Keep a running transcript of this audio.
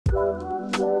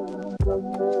Good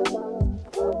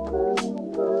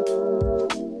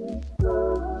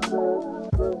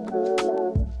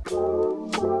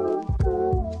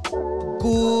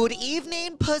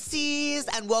evening, pussies,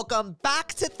 and welcome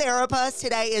back to Therapuss.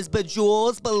 Today is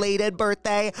Bejewel's belated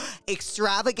birthday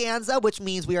extravaganza, which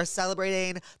means we are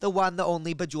celebrating the one, the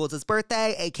only Bejewel's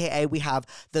birthday, aka we have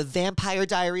the Vampire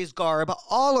Diaries garb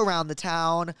all around the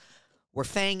town. We're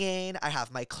fanging. I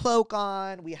have my cloak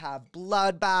on. We have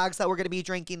blood bags that we're going to be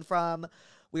drinking from.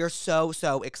 We are so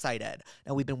excited.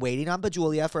 Now, we've been waiting on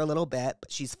Bejulia for a little bit,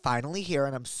 but she's finally here,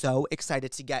 and I'm so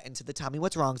excited to get into the Tell Me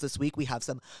What's Wrongs this week. We have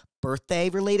some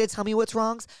birthday-related Tell Me What's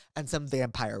Wrongs and some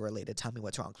vampire-related Tell Me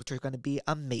What's Wrongs, which are going to be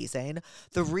amazing.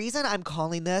 The reason I'm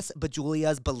calling this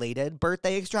Bejulia's belated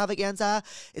birthday extravaganza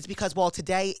is because while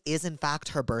today is, in fact,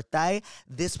 her birthday,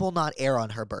 this will not air on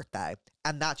her birthday.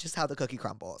 And that's just how the cookie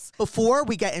crumbles. Before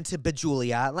we get into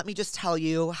Bejulia, let me just tell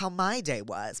you how my day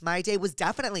was. My day was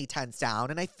definitely tense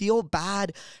down, and I feel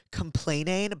bad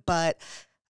complaining, but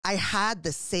I had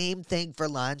the same thing for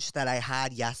lunch that I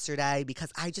had yesterday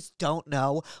because I just don't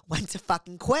know when to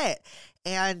fucking quit.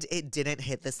 And it didn't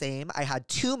hit the same. I had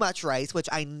too much rice, which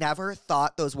I never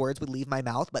thought those words would leave my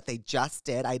mouth, but they just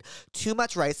did. I had too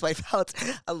much rice, so I felt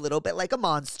a little bit like a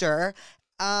monster.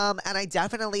 And I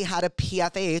definitely had a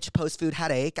PFH, post-food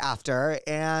headache, after,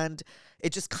 and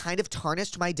it just kind of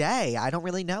tarnished my day. I don't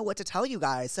really know what to tell you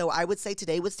guys. So I would say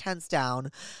today was tense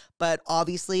down, but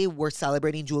obviously we're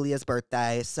celebrating Julia's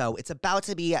birthday, so it's about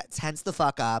to be tense the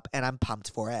fuck up, and I'm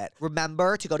pumped for it.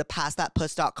 Remember to go to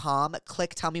passthatpuss.com,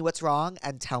 click Tell Me What's Wrong,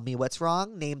 and tell me what's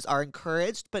wrong. Names are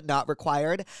encouraged, but not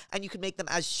required, and you can make them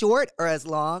as short or as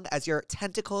long as your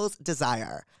tentacles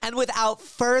desire. And without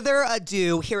further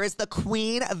ado, here is the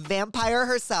queen vampire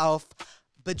herself,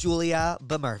 Bejulia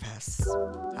Bemervis.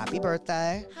 Happy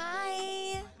birthday.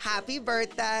 Hi. Happy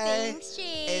birthday. Thanks,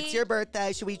 Jade. It's your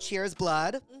birthday. Should we cheers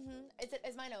blood?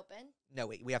 Is mine open? No,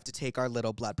 wait. We have to take our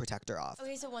little blood protector off.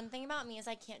 Okay, so one thing about me is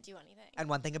I can't do anything. And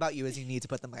one thing about you is you need to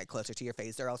put the mic closer to your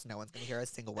face or else no one's going to hear a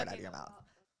single word out of your mouth.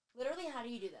 Literally, how do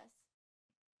you do this?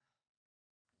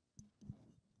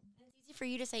 It's easy for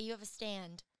you to say you have a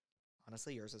stand.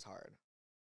 Honestly, yours is hard.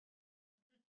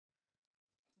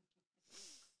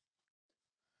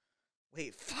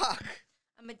 Wait, fuck.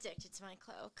 I'm addicted to my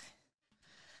cloak.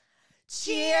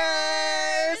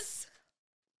 Cheers!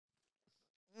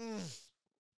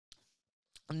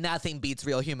 Nothing beats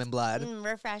real human blood.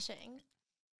 Refreshing.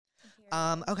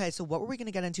 Okay, so what were we going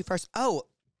to get into first? Oh,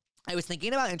 I was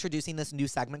thinking about introducing this new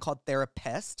segment called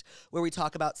Therapuss, where we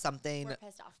talk about something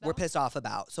we're pissed off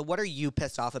about. So what are you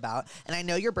pissed off about? And I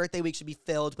know your birthday week should be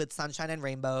filled with sunshine and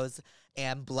rainbows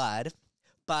and blood,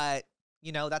 but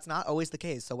you know, that's not always the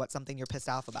case. So what's something you're pissed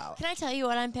off about? Can I tell you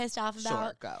what I'm pissed off about?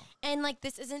 Sure, go. And, like,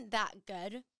 this isn't that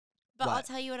good, but What? I'll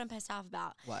tell you what I'm pissed off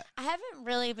about. What? I haven't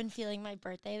really been feeling my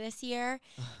birthday this year.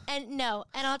 And I'll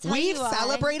tell you We've why.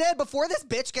 celebrated, before this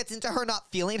bitch gets into her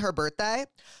not feeling her birthday,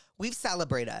 we've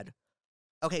celebrated.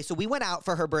 Okay, so we went out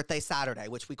for her birthday Saturday,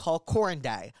 which we call Corn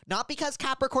Day. Not because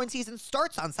Capricorn season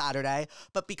starts on Saturday,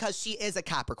 but because she is a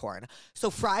Capricorn.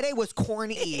 So Friday was Corn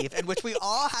Eve, in which we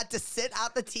all had to sit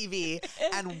at the TV.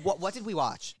 And what did we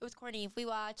watch? It was Corn Eve. We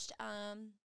watched,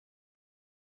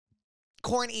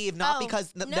 Corn Eve, not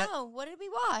because... No, what did we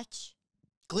watch?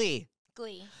 Glee.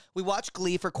 Glee. We watched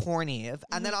Glee for Corn Eve,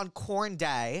 and then on Corn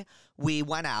Day, we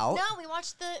went out. No, we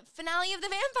watched the finale of The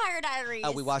Vampire Diaries.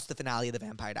 Oh, we watched the finale of The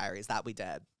Vampire Diaries. That we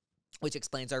did, which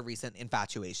explains our recent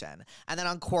infatuation. And then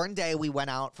on Corn Day, we went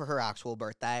out for her actual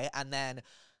birthday, and then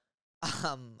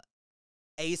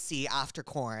AC after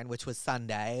Corn, which was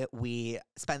Sunday, we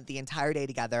spent the entire day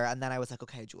together, and then I was like,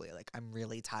 okay, Julia, like, I'm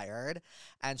really tired.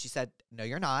 And she said, no,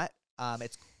 you're not.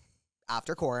 It's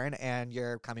after Corn, and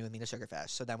you're coming with me to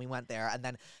Sugarfish. So then we went there, and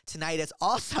then tonight is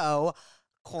also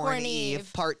Corn Eve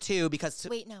Part 2 because...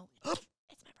 Wait, no. It's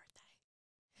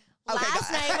Okay, my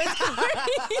birthday. Last night was Corn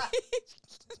Eve.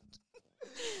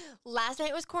 Last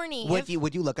night was Corn Eve.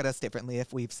 Would you look at us differently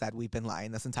if we've said we've been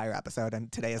lying this entire episode and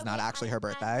today is not actually her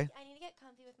birthday? I need to get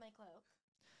comfy with my cloak.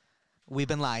 We've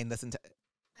been lying this entire...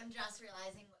 I'm just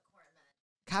realizing what corn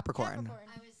meant. Capricorn.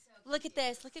 I was so Look at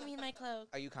this. Look at me in my cloak.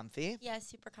 Are you comfy? Yeah,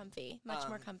 super comfy. Much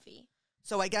more comfy.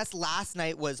 So I guess last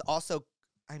night was also,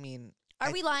 I mean...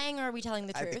 Are we lying or are we telling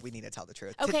the truth? I think we need to tell the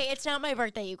truth. Okay, it's not my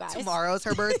birthday, you guys. Tomorrow's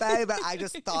her birthday, but I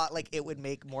just thought like it would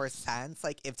make more sense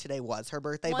like if today was her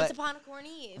birthday. Once upon a Corn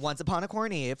Eve. Once upon a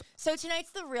Corn Eve. So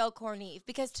tonight's the real Corn Eve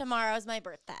because tomorrow's my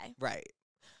birthday. Right.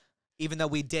 Even though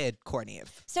we did Corn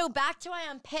Eve. So back to why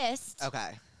I'm pissed.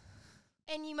 Okay.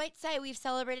 And you might say we've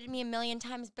celebrated me a million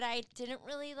times, but I didn't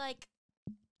really like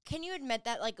can you admit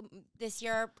that like this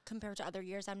year compared to other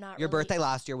years, I'm not Your really birthday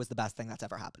last year was the best thing that's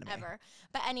ever happened to me. ever.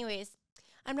 But anyways,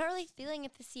 I'm not really feeling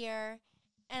it this year,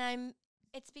 and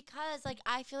it's because like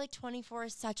I feel like 24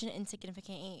 is such an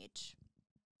insignificant age.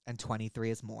 And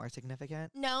 23 is more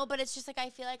significant? No, but it's just like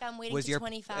I feel like I'm waiting to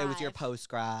 25. It was your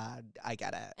post-grad. I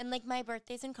get it. And like my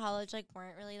birthdays in college like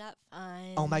weren't really that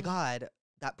fun. Oh my God.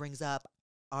 That brings up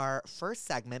our first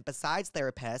segment besides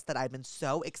Therapuss that I've been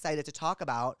so excited to talk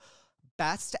about.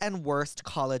 Best and worst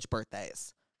college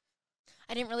birthdays.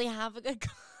 I didn't really have a good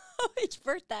college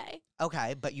birthday.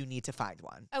 Okay, but you need to find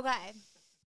one. Okay.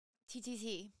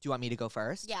 TTT. Do you want me to go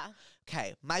first? Yeah.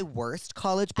 Okay, my worst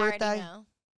college I already birthday know.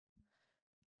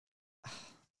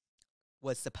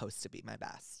 was supposed to be my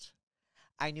best.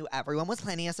 I knew everyone was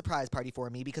planning a surprise party for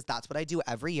me because that's what I do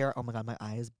every year. Oh my God, my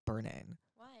eye is burning.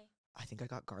 Why? I think I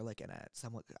got garlic in it.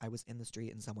 I was in the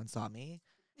street and someone saw me.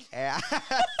 And,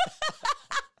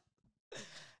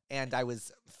 and I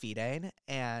was feeding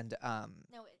and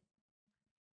No,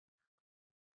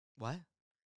 what?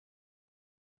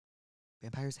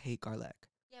 Vampires hate garlic.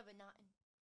 yeah, but not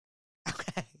in.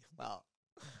 Okay. Well,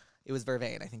 it was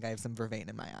vervain. I think I have some vervain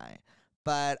in my eye.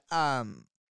 But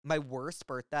my worst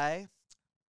birthday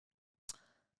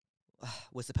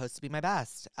was supposed to be my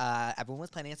best. Everyone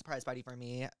was planning a surprise party for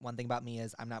me. One thing about me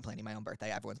is I'm not planning my own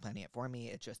birthday. Everyone's planning it for me.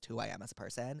 It's just who I am as a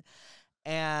person.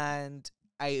 And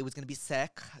I was going to be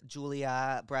sick.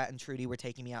 Julia, Brett, and Trudy were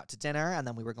taking me out to dinner, and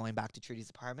then we were going back to Trudy's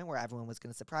apartment where everyone was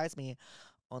going to surprise me,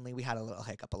 only we had a little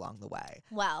hiccup along the way.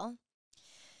 Well.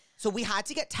 So we had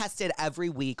to get tested every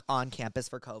week on campus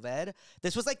for COVID.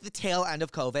 This was like the tail end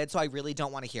of COVID, so I really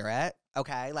don't want to hear it,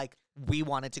 okay? Like, we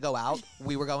wanted to go out.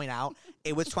 We were going out.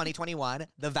 It was 2021.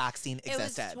 The vaccine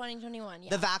existed. It was 2021, yeah.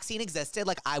 The vaccine existed.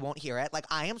 Like, I won't hear it. Like,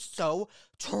 I am so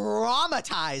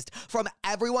traumatized from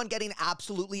everyone getting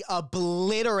absolutely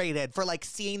obliterated for, like,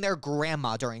 seeing their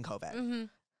grandma during COVID. Mm-hmm.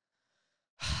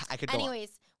 I could go on.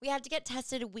 Anyways, we had to get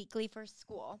tested weekly for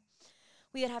school.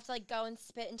 We would have to like go and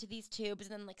spit into these tubes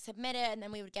and then like submit it, and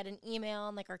then we would get an email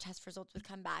and like our test results would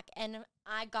come back. And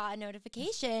I got a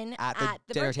notification At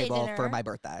the dinner birthday table dinner for my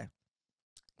birthday.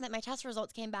 that my test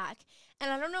results came back.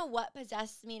 And I don't know what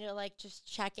possessed me to like just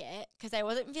check it because I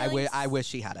wasn't feeling I wish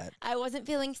she had it. I wasn't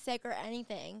feeling sick or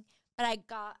anything. But I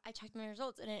checked my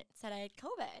results and it said I had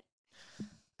COVID.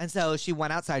 And so she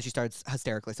went outside. She starts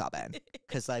hysterically sobbing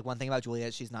because, like, one thing about Julia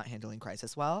is she's not handling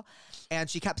crisis well. And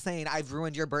she kept saying, "I've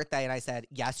ruined your birthday." And I said,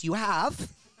 "Yes, you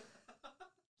have.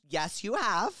 Yes, you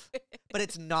have. But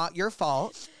it's not your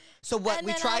fault." So what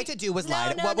we tried to do was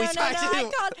lie. What we tried to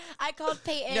do. I called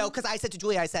Peyton. No, because I said to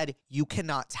Julia, I said, "You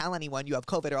cannot tell anyone you have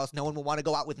COVID, or else no one will want to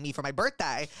go out with me for my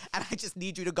birthday. And I just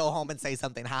need you to go home and say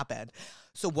something happened."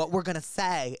 So what we're gonna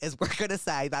say is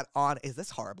that is this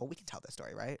horrible? We can tell this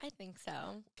story, right? I think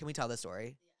so. Can we tell this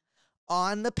story?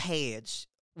 On the page,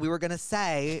 we were gonna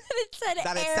say it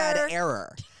said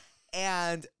error.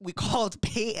 And we called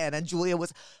Peyton, and Julia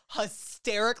was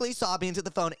hysterically sobbing into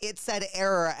the phone. It said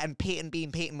error, and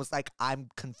Peyton was like, "I'm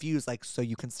confused. Like, so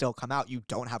you can still come out. You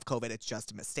don't have COVID. It's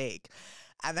just a mistake."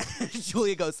 And then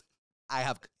Julia goes,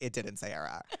 it didn't say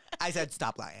error. I said,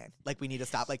 "Stop lying. Like, we need to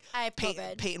stop." Like, I have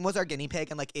COVID. Peyton was our guinea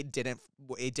pig, and like it didn't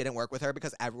work with her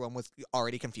because everyone was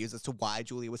already confused as to why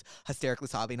Julia was hysterically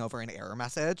sobbing over an error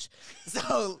message.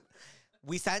 So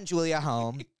we sent Julia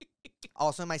home.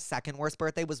 Also, my second worst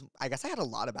birthday was, I guess I had a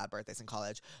lot of bad birthdays in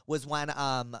college, was when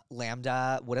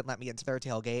Lambda wouldn't let me into their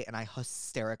tailgate, and I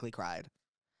hysterically cried.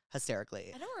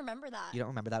 Hysterically. I don't remember that. You don't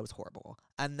remember that? It was horrible.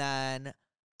 And then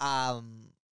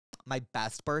my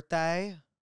best birthday,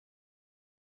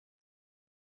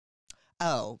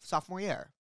 sophomore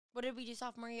year. What did we do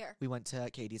sophomore year? We went to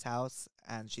Katie's house,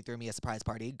 and she threw me a surprise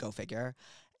party. Go figure.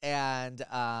 And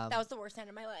that was the worst night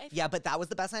of my life. Yeah, but that was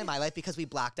the best night of my life because we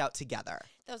blacked out together.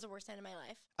 That was the worst night of my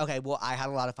life. Okay, well, I had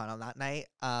a lot of fun on that night.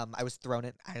 I was thrown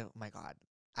in. Oh my God.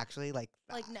 Actually, like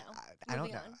no. I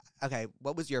don't know. On. Okay,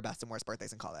 what was your best and worst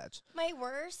birthdays in college? My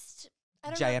worst, I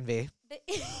don't JNV. know.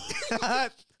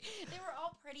 They were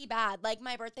all pretty bad. Like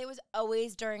my birthday was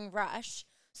always during rush,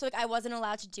 so like I wasn't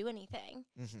allowed to do anything.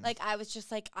 Mm-hmm. Like I was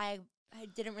just like I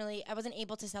wasn't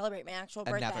able to celebrate my actual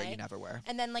birthday. You never were.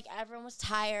 And then like everyone was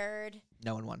tired.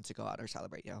 No one wanted to go out or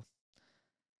celebrate you.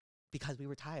 Because we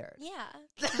were tired. Yeah.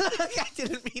 I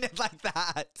didn't mean it like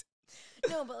that.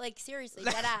 No, but like seriously,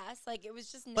 dead ass. Like it was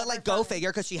just never But like fun. go figure,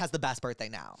 because she has the best birthday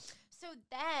now. So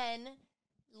then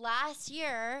last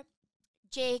year,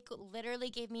 Jake literally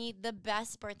gave me the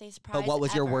best birthday surprise. But what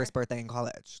was your ever. worst birthday in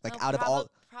college? Like Oh, out of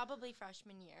all, probably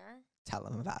freshman year. tell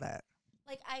them about it.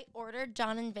 Like I ordered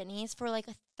John and Vinny's for like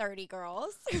 30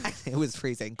 girls. It was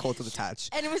freezing, cold to the touch.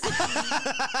 And it was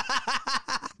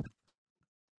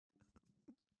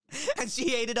and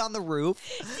she ate it on the roof.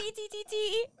 T.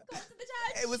 Close to the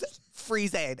touch. It was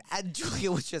freezing, and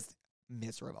Julia was just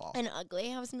miserable. And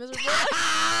ugly. I was miserable.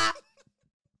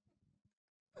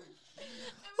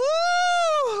 Woo!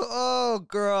 Oh,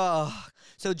 girl.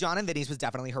 So John and Vinny's was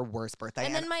definitely her worst birthday.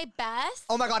 And then my best.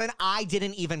 Oh my God, and I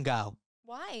didn't even go.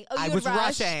 Why? Oh, I you was would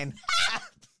rush? rushing.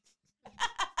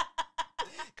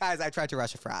 Guys, I tried to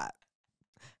rush a frat.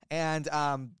 And do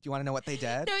you want to know what they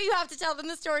did? No, you have to tell them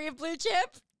the story of Blue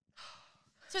Chip.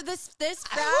 So this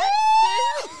frat.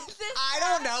 I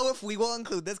don't know if we will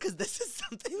include this because this is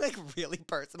something like really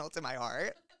personal to my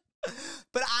heart.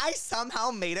 But I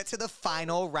somehow made it to the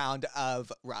final round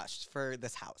of Rush for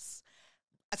this house.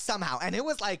 Somehow. And it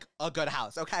was like a good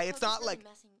house, okay? It's not like,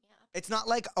 it's not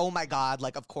like, oh my God,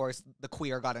 like, of course, the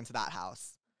queer got into that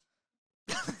house.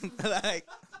 Like,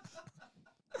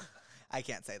 I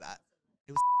can't say that.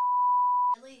 It was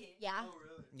Really? Yeah. Oh,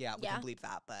 really? yeah, we Yeah. can bleep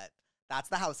that, but that's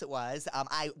the house it was.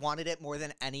 I wanted it more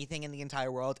than anything in the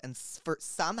entire world, and for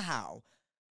somehow,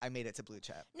 I made it to Blue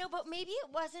Chip. No, but maybe it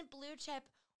wasn't Blue Chip,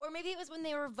 or maybe it was when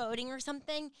they were voting or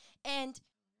something, and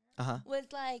was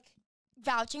like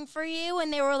vouching for you,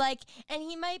 and they were like, and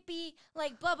he might be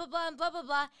like blah blah blah and blah blah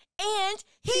blah, and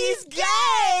he's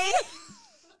gay.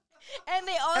 And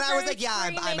they all And I was started like, yeah,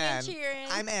 I'm screaming and in. cheering.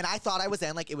 I'm in. I thought I was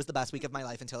in. Like, it was the best week of my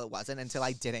life until it wasn't, until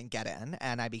I didn't get in,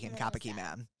 and I became And then it was Kappa Key sad.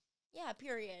 Man. Yeah,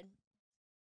 period.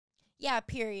 Yeah,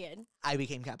 period. I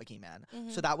became Kappa Key Man.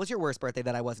 Mhm. So that was your worst birthday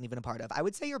that I wasn't even a part of. I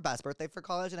would say your best birthday for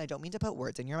college, and I don't mean to put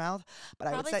words in your mouth, but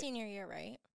I would Probably say, senior year,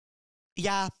 right?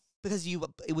 yeah, because we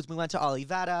went to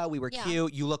Olivetta, we were Yeah.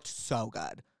 cute, you looked so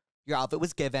good. Your outfit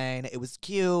was given, it was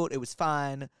cute, it was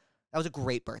fun. That was a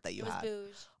great birthday you It was had.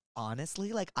 bouge.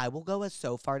 Honestly, like, I will go as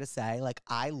so far to say, like,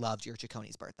 I loved your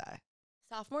Cicconi's birthday.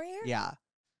 Sophomore year? Yeah,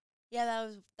 Yeah,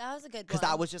 that was a good one. because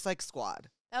that was just like squad.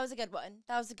 That was a good one.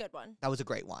 That was a good one. That was a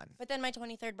great one. But then my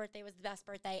 23rd birthday was the best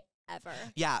birthday ever.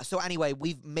 Yeah, so anyway,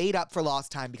 we've made up for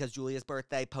lost time because Julia's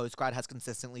birthday post-grad has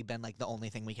consistently been like the only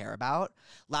thing we care about.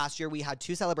 Last year we had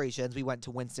 2 celebrations. We went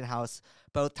to Winston House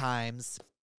both times.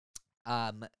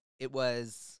 It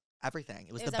was everything.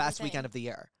 It was It the was best everything. weekend of the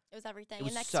year. It was everything. It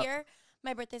was and next so- year,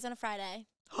 my birthday's on a Friday.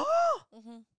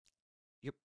 Mm-hmm.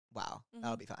 Wow, Mhm.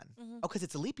 that'll be fun. Mhm. Oh, because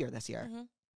it's a leap year this year. Mhm.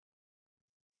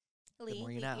 The more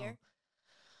you leap know. year.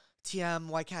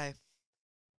 TMYK.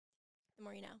 The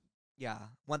more you know. Yeah.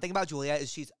 One thing about Julia is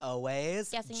she's always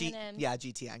Guessing the name. Yeah,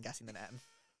 GTN, guessing the name.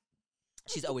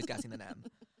 She's always guessing the name.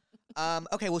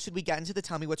 Okay, well, should we get into the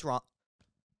tell me what's wrong?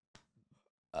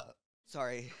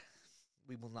 Sorry.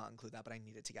 We will not include that, but I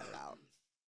needed to get it out.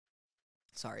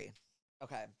 Sorry.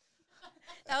 Okay.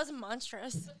 That was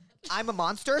monstrous. I'm a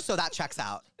monster, so that checks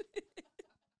out.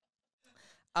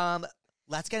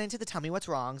 Let's get into the tell me what's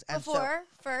wrongs. And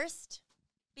First,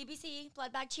 BBC,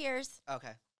 blood bag cheers.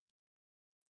 okay.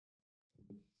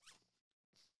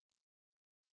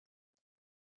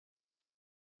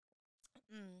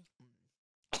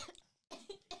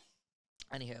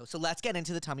 Anywho, so let's get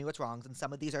into the tell me what's wrongs, and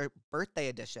some of these are birthday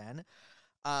edition.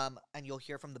 And you'll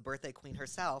hear from the birthday queen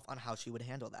herself on how she would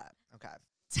handle that. Okay.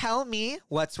 Tell me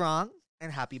what's wrong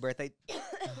and happy birthday.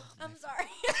 I'm sorry.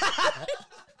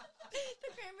 The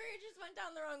cranberry just went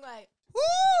down the wrong way.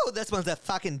 Woo! This one's a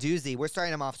fucking doozy. We're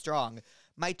starting them off strong.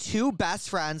 My 2 best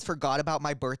friends forgot about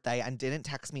my birthday and didn't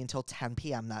text me until 10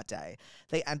 p.m. that day.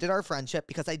 They ended our friendship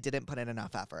because I didn't put in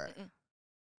enough effort.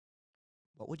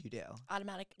 What would you do?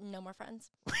 Automatic, no more friends.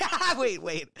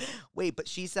 Wait, but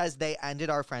she says they ended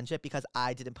our friendship because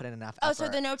I didn't put in enough effort. Oh, so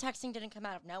the no texting didn't come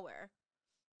out of nowhere.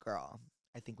 Girl,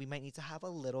 I think we might need to have a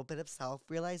little bit of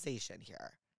self-realization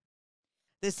here.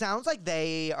 This sounds like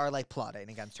they are like plotting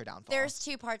against her downfall. There's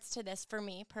 2 parts to this for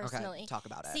me personally. Okay, talk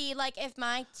about it. See, like if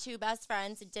my 2 best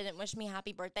friends didn't wish me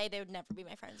happy birthday, they would never be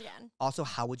my friends again. Also,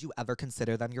 how would you ever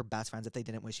consider them your best friends if they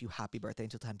didn't wish you happy birthday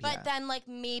until 10 p.m.? But then, like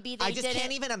maybe they I just didn't.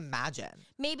 can't even imagine.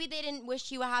 Maybe they didn't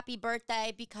wish you a happy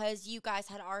birthday because you guys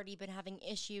had already been having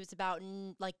issues about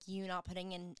like you not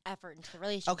putting in effort into the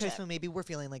relationship. Okay, so maybe we're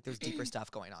feeling like there's deeper stuff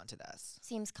going on to this.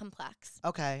 Seems complex.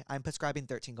 Okay, I'm prescribing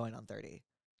 13 going on 30.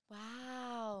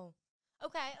 Wow.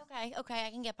 Okay. I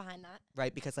can get behind that.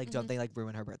 Right? Because like, don't Mhm. they like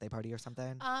ruin her birthday party or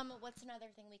something? What's another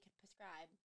thing we could prescribe?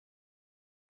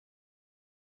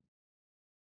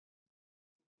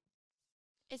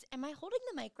 Am I holding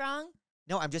the mic wrong?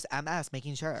 No, I'm just MS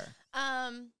making sure.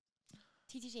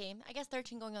 TTT. I guess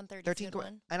 13 going on 30. 13 is a good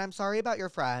one. and I'm sorry about your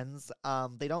friends.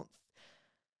 They don't.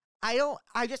 I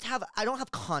don't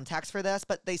have context for this,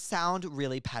 but they sound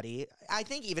really petty. I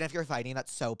think even if you're fighting,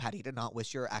 that's so petty to not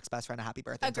wish your ex-best friend a happy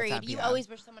birthday. until 10 Agreed. You p.m. always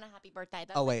wish someone a happy birthday.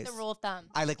 That's Always. like the rule of thumb.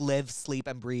 I like live, sleep,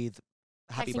 and breathe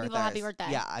happy Texting birthdays. people happy birthday.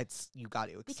 Yeah, you got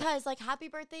to. Because like happy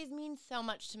birthdays mean so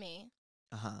much to me.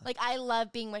 Uh-huh. Like I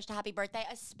love being wished a happy birthday,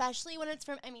 especially when it's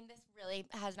from, I mean, this really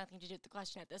has nothing to do with the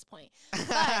question at this point.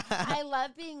 But I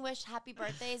love being wished happy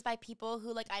birthdays by people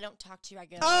who like I don't talk to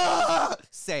regularly.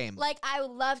 Same. Like I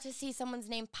would love to see someone's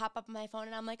name pop up on my phone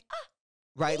and I'm like,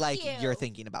 right, thank like you. you're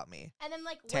thinking about me. And then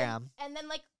like Tam.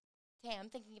 Tam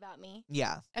thinking about me.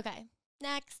 Yeah. Okay.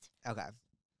 Next. Okay.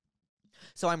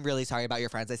 So I'm really sorry about your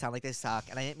friends. They sound like they suck.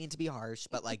 And I didn't mean to be harsh,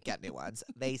 but like get new ones.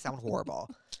 They sound horrible.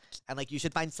 And like you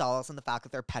should find solace in the fact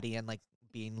that they're petty and like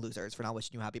being losers for not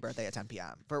wishing you a happy birthday at 10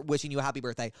 p.m. For wishing you a happy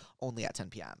birthday only at 10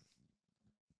 p.m.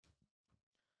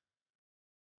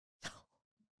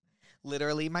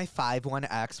 Literally, my 5'1"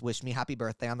 ex wished me happy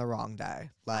birthday on the wrong day.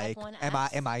 Like,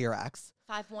 5'1" am I your ex?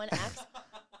 5'1" X.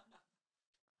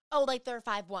 Oh, like they're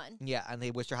 5'1". Yeah, and they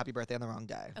wished her happy birthday on the wrong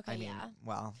day. Okay, I mean, yeah.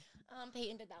 well.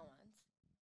 Peyton did that once.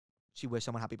 She wished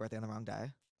someone happy birthday on the wrong day?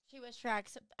 She wished her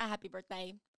ex a happy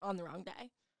birthday on the wrong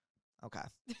day. Okay.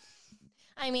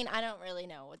 I mean, I don't really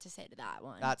know what to say to that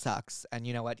one. That sucks. And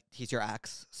you know what? He's your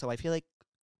ex. So I feel like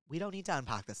we don't need to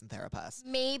unpack this in Therapuss.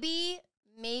 Maybe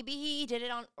he did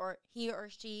it on, or he or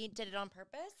she did it on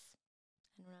purpose.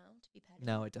 I don't know, to be petty.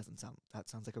 No, it doesn't sound, that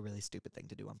sounds like a really stupid thing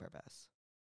to do on purpose.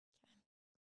 Okay.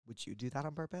 Would you do that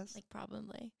on purpose? Like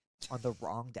probably. On the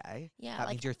wrong day? Yeah. That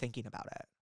like, means you're thinking about it.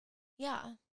 Yeah.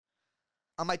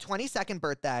 On my 22nd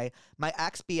birthday, my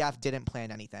ex-BF didn't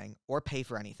plan anything or pay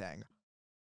for anything.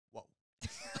 Whoa.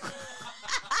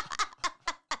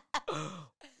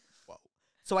 Whoa.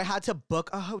 So I had to book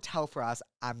a hotel for us.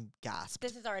 I'm gasped.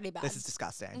 This is already bad. This is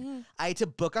disgusting. Mm-hmm. I had to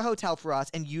book a hotel for us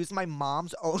and use my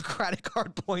mom's own credit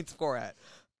card points for it.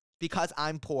 Because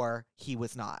I'm poor, he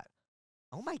was not.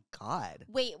 Oh my God.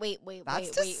 Wait.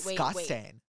 That's disgusting.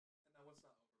 Wait.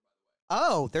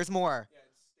 Oh, there's more. Yeah,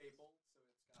 it's staple.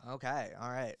 So okay, all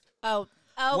right. Oh.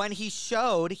 When he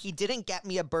showed, he didn't get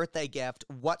me a birthday gift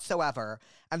whatsoever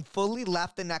and fully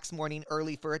left the next morning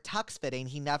early for a tux fitting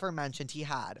he never mentioned he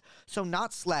had. So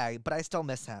not slay, but I still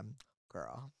miss him.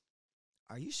 Girl,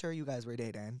 are you sure you guys were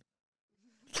dating?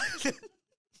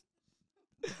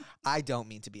 I don't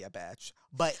mean to be a bitch,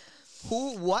 but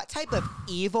what type of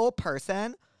evil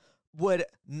person would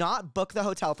not book the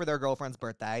hotel for their girlfriend's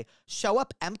birthday, show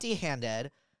up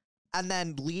empty-handed, and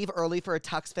then leave early for a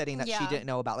tux fitting that she didn't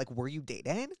know about? Like, were you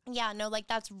dating? Yeah, no, like,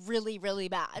 that's really, really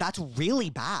bad. That's really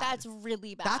bad. That's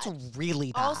really bad. That's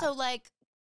really bad. Also, like,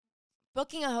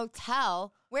 booking a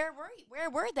hotel, where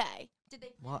were they? Did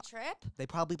they plan a trip? They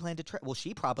probably planned a trip. Well,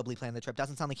 she probably planned the trip.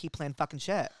 Doesn't sound like he planned fucking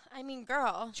shit. I mean,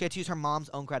 girl. She had to use her mom's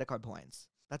own credit card points.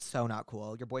 That's so not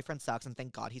cool. Your boyfriend sucks, and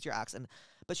thank God he's your ex.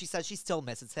 But she says she still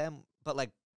misses him. But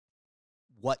like,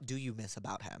 what do you miss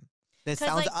about him? This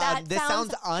sounds like, this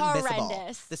sounds unmissable.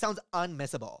 horrendous. This sounds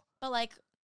unmissable. But like,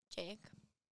 Jake,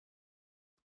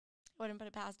 wouldn't put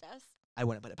it past us. I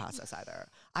wouldn't put it past us either.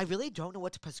 I really don't know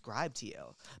what to prescribe to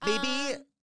you. Maybe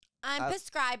I'm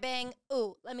prescribing.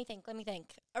 Ooh, let me think.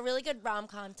 A really good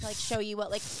rom-com to like show you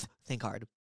what like. Think hard.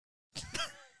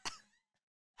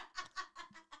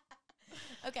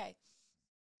 Okay.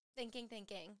 Thinking.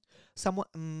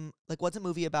 Someone like, what's a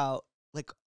movie about like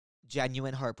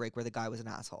genuine heartbreak where the guy was an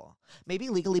asshole? Maybe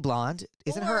Legally Blonde.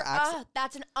 Isn't her ex?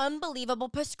 That's an unbelievable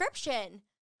prescription.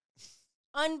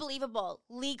 Unbelievable.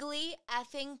 Legally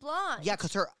effing blonde. Yeah,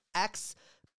 because her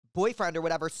ex-boyfriend or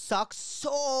whatever sucks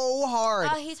so hard.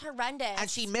 He's horrendous. And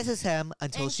she misses him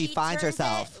until and she finds turns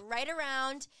herself. It right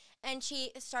around, and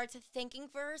she starts thinking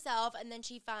for herself, and then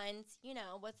she finds,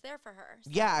 what's there for her. So.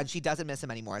 Yeah, and she doesn't miss him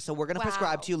anneanymore. So we're going to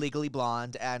prescribe to you Legally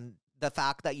Blonde and the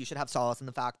fact that you should have solace in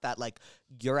the fact that, like,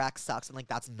 your ex sucks and, like,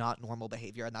 that's not normal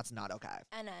behavior and that's not okay.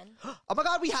 And then? Oh, my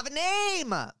God, we have a name!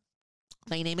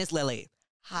 My name is Lily.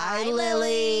 Hi, Lily.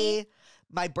 Lily.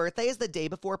 My birthday is the day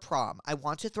before prom. I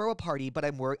want to throw a party, but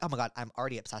I'm worried. Oh my God, I'm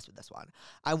already obsessed with this one.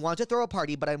 I want to throw a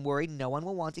party, but I'm worried no one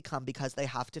will want to come because they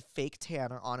have to fake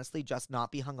tan or honestly just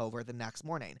not be hungover the next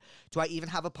morning. Do I even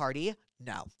have a party?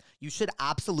 No. You should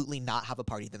absolutely not have a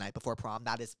party the night before prom.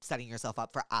 That is setting yourself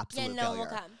up for absolute failure. No one will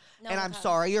come. And I'm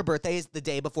sorry your birthday is the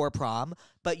day before prom,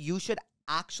 but you should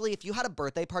actually, if you had a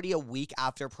birthday party a week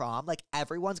after prom, like,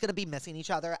 everyone's going to be missing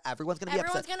each other. Everyone's going to be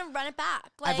upset. Everyone's going to run it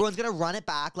back. Like, everyone's going to run it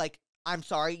back. Like, I'm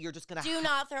sorry, you're just gonna do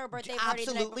not throw a birthday party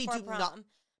the night before do prom. not.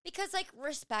 Because, like,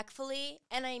 respectfully,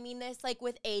 and I mean this, like,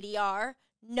 with ADR,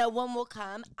 no one will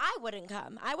come. I wouldn't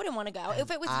come. I wouldn't want to go.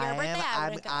 If it was your birthday, I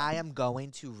wouldn't go. I am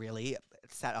going to really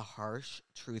set a harsh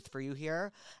truth for you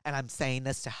here, and I'm saying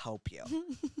this to help you.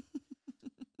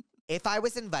 If I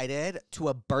was invited to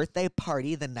a birthday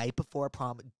party the night before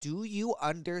prom, do you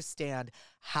understand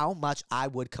how much I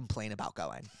would complain about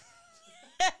going?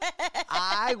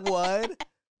 I would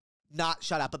not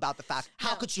shut up about the fact.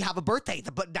 How could she have a birthday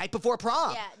the night before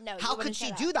prom? Yeah, no. How could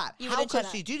she do that? How could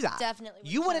she do that? Definitely.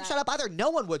 You wouldn't shut up either. No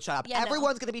one would shut up. Yeah,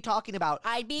 Everyone's going to be talking about.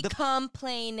 I'd be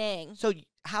complaining. So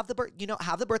have the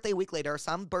birthday a week later.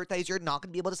 Some birthdays you're not going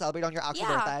to be able to celebrate on your actual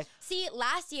birthday. See,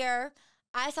 last year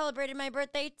I celebrated my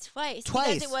birthday twice.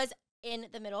 Because it was in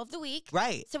the middle of the week.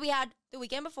 Right. So we had the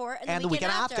weekend before and the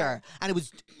weekend after. And it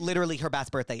was literally her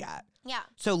best birthday yet. Yeah.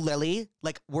 So Lily,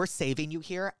 like, we're saving you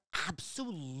here.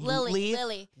 Absolutely.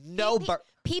 Lily. No.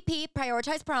 PP,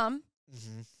 prioritize prom.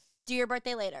 Mm-hmm. Do your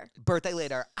birthday later.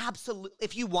 Absolutely.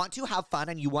 If you want to have fun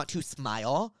and you want to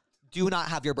smile, do not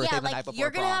have your birthday the night before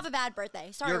you're prom. Gonna have a bad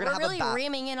birthday. Sorry, we're really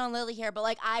reaming in on Lily here, but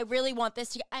like I really want this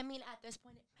to. I mean, at this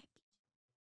point, it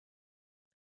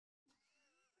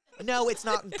might be. No, it's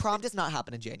not. Prom does not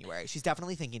happen in January. She's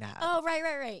definitely thinking ahead. Oh,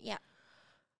 right. Yeah.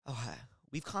 Okay,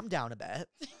 we've calmed down a bit.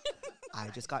 I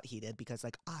just got heated because,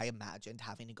 like, I imagined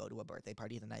having to go to a birthday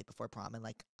party the night before prom, and,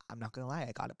 like, I'm not gonna lie,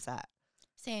 I got upset.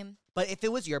 Same. But if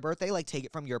it was your birthday, like, take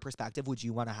it from your perspective. Would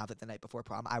you want to have it the night before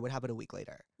prom? I would have it a week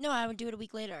later. No, I would do it a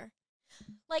week later.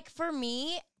 Like, for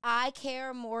me, I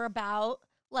care more about,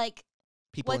 like,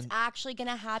 what's actually going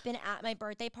to happen at my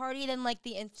birthday party than, like,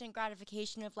 the instant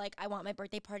gratification of, like, I want my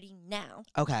birthday party now.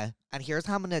 Okay. And here's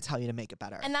how I'm going to tell you to make it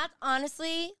better. And that's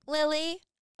honestly, Lily,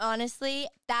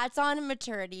 that's on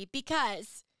maturity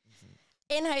because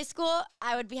in high school,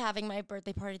 I would be having my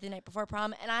birthday party the night before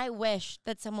prom, and I wish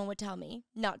that someone would tell me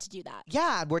not to do that.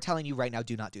 Yeah, we're telling you right now,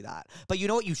 do not do that. But you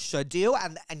know what you should do?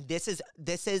 And this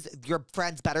is your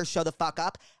friends better show the fuck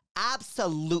up.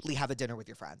 Absolutely have a dinner with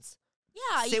your friends.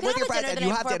 Yeah, sit with your friends and you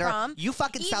have dinner. Prom, you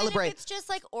fucking celebrate. Even if it's just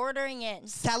like ordering in.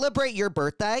 Celebrate your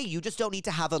birthday. You just don't need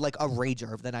to have a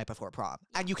rager of the night before prom.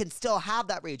 And you can still have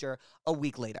that rager a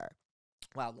week later.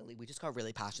 Wow, Lily, we just got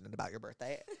really passionate about your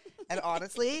birthday. And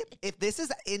honestly, if this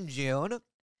is in June,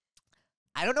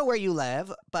 I don't know where you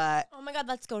live, but oh my God,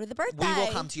 let's go to the birthday. We will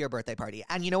come to your birthday party.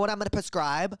 And you know what I'm going to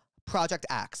prescribe? Project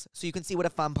X, so you can see what a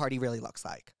fun party really looks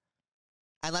like.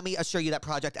 And let me assure you that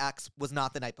Project X was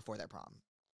not the night before their prom.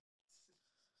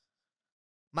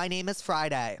 My name is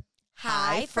Friday.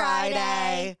 Hi,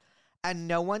 Friday. And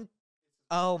no one...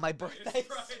 Oh, my birthday.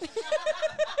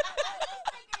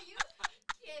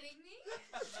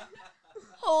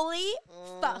 Holy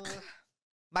fuck.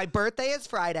 My birthday is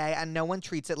Friday, and no one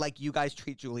treats it like you guys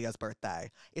treat Julia's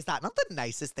birthday. Is that not the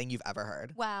nicest thing you've ever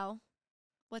heard? Wow.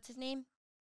 What's his name?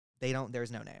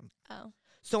 There's no name. Oh.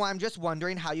 So I'm just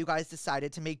wondering how you guys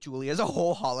decided to make Julia's a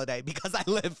whole holiday because I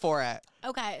live for it.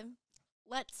 Okay.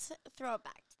 Let's throw it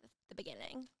back to the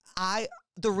beginning.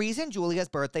 The reason Julia's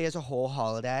birthday is a whole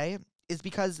holiday is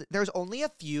because there's only a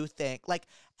few things, like,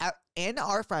 in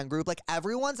our friend group, like,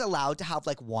 everyone's allowed to have,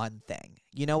 like, one thing.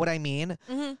 You know what I mean?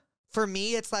 Mm-hmm. For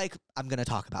me, it's like, I'm going to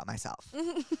talk about myself.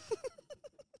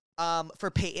 For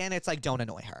Peyton, it's like, don't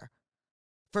annoy her.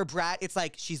 For Brett, it's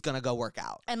like, she's going to go work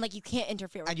out. And, like, you can't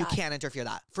interfere with that. And you can't interfere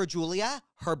that. For Julia,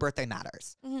 her birthday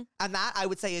matters. Mm-hmm. And that, I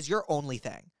would say, is your only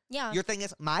thing. Yeah. Your thing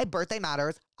is, my birthday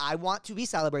matters. I want to be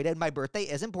celebrated. My birthday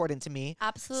is important to me.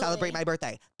 Absolutely. Celebrate my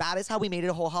birthday. That is how we made it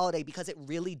a whole holiday because it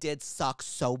really did suck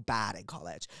so bad in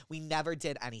college. We never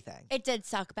did anything. It did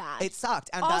suck bad. It sucked.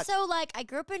 And also, like, I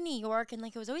grew up in New York and,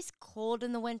 like, it was always cold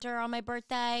in the winter on my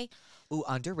birthday. Ooh,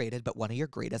 underrated. But one of your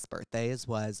greatest birthdays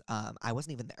was, I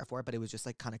wasn't even there for it, but it was just,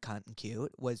 like, kind of cunt and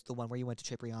cute, was the one where you went to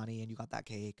Cipriani and you got that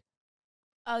cake.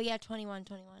 Oh, yeah, 21.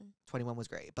 21 was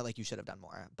great, but, like, you should have done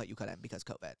more, but you couldn't because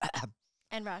COVID.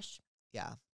 And Rush.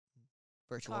 Yeah.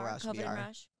 Virtual Rush, VR. COVID and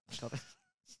Rush. COVID.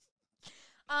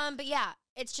 But yeah,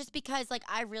 it's just because, like,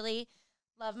 I really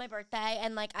love my birthday.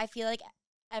 And, like, I feel like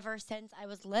ever since I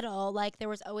was little, like, there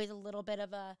was always a little bit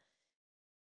of a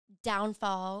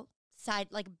downfall side,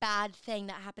 like, bad thing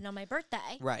that happened on my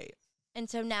birthday. Right. And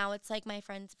so now it's like my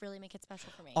friends really make it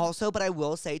special for me. Also, but I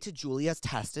will say, to Julia's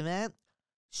testament,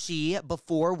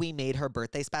 before we made her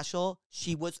birthday special,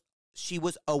 she was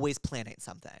always planning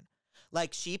something.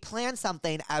 Like, she planned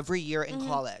something every year in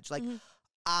college. Like,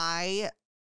 I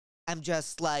am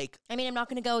just like... I mean, I'm not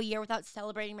going to go a year without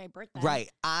celebrating my birthday. Right.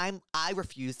 I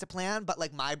refuse to plan, but,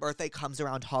 like, my birthday comes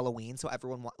around Halloween, so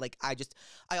everyone...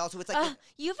 I also... It's like...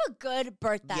 you have a good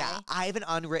birthday. Yeah. I have an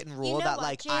unwritten rule that,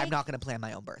 like, Jake? I'm not going to plan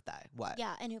my own birthday. What?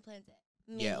 Yeah, and who plans it?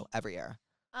 Me. You, every year.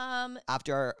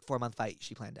 After our 4-month fight,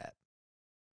 she planned it.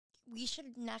 We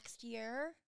should next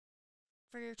year...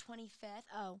 For your 25th?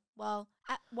 Oh, well,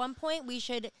 at one point we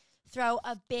should throw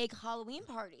a big Halloween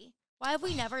party. Why have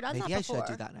we never done that before? Maybe I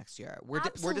should do that next year.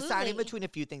 We're deciding between a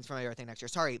few things for my birthday next year.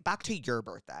 Sorry, back to your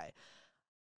birthday.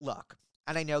 Look,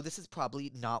 and I know this is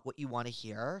probably not what you want to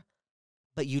hear,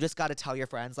 But you just got to tell your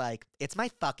friends, like, it's my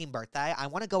fucking birthday. I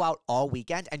want to go out all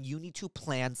weekend, and you need to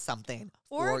plan something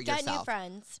for yourself. Or get new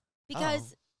friends.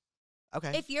 Because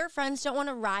okay. if your friends don't want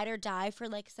to ride or die for,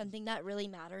 like, something that really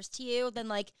matters to you, then,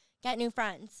 like, get new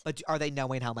friends. But are they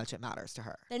knowing how much it matters to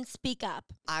her? Then speak up.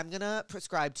 I'm going to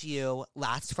prescribe to you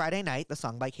Last Friday Night, the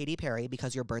song by Katy Perry,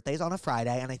 because your birthday's on a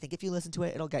Friday, and I think if you listen to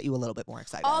it, it'll get you a little bit more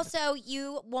excited. Also,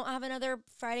 you won't have another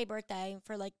Friday birthday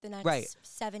for, like, the next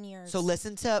 7 years. So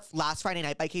listen to Last Friday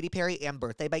Night by Katy Perry and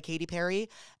Birthday by Katy Perry,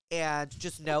 and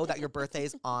just know that your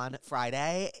birthday's on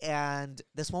Friday, and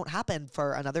this won't happen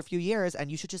for another few years,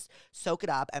 and you should just soak it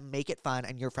up and make it fun,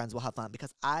 and your friends will have fun,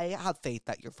 because I have faith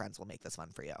that your friends will make this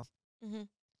fun for you.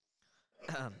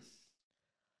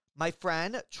 My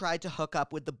friend tried to hook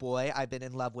up with the boy I've been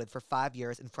in love with for 5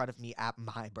 years in front of me at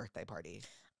my birthday party.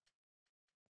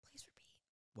 Please repeat.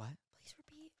 What? Please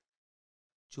repeat.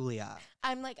 Julia.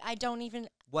 I'm like, I don't even.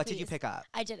 What did you pick up?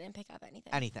 I didn't pick up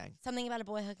anything. Anything. Something about a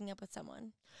boy hooking up with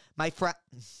someone. My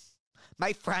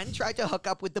friend tried to hook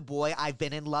up with the boy I've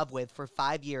been in love with for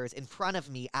 5 years in front of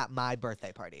me at my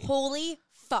birthday party. Holy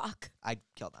fuck. I'd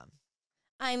kill them.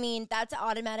 I mean, that's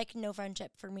automatic no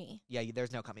friendship for me. Yeah,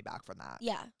 there's no coming back from that.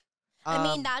 Yeah. I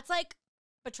mean, that's like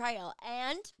betrayal.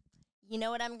 And you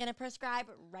know what I'm going to prescribe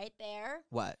right there?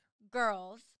 What?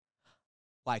 Girls.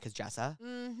 Why? Because Jessa?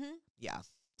 Mm-hmm. Yeah.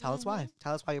 Tell us why.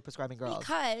 Tell us why you're prescribing girls.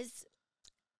 Because.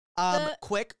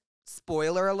 Quick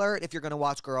spoiler alert if you're going to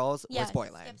watch Girls, we're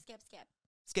spoiling. Skip.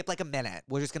 Skip like a minute.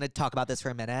 We're just going to talk about this for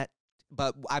a minute.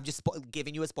 But I'm just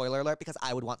giving you a spoiler alert because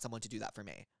I would want someone to do that for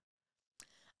me.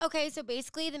 Okay, so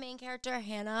basically the main character,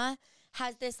 Hannah,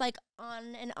 has this, like,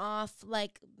 on and off,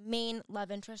 like, main love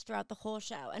interest throughout the whole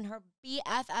show. And her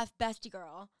BFF bestie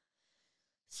girl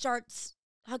starts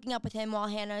hooking up with him while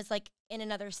Hannah's, like, in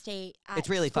another state at It's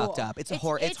really school. fucked up. It's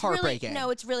heartbreaking. No,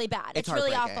 it's really bad. It's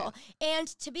really awful. And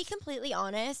to be completely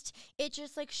honest, it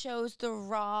just, like, shows the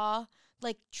raw,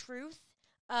 like, truth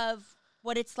of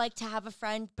what it's like to have a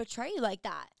friend betray you like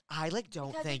that. I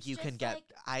don't Because think it's you can just, get.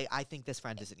 like, I think this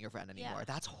friend isn't your friend anymore. Yeah.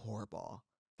 That's horrible.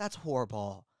 That's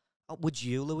horrible. Would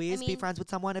you, Louise, be friends with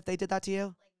someone if they did that to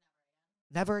you?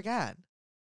 Never again.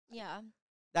 Yeah.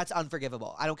 That's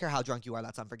unforgivable. I don't care how drunk you are.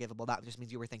 That's unforgivable. That just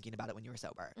means you were thinking about it when you were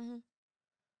sober. Mm-hmm.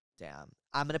 Damn.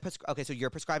 I'm gonna prescribe. Okay, so you're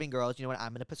prescribing Girls. You know what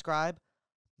I'm gonna prescribe?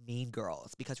 Mean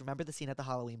Girls. Because remember the scene at the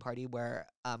Halloween party where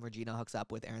Regina hooks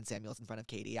up with Aaron Samuels in front of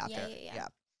Katie after? Yeah.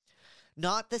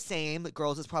 Not the same.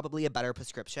 Girls is probably a better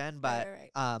prescription, but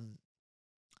Right.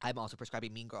 I'm also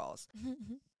prescribing Mean Girls.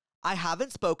 I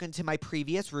haven't spoken to my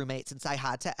previous roommate since I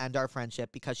had to end our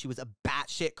friendship because she was a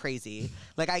batshit crazy.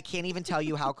 Like, I can't even tell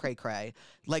you how cray-cray.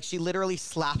 Like, she literally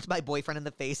slapped my boyfriend in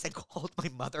the face and called my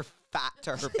mother fat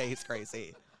to her face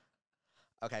crazy.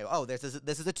 Okay,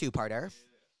 this is a two-parter.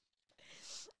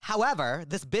 However,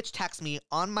 this bitch texts me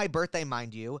on my birthday,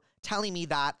 mind you, telling me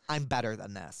that I'm better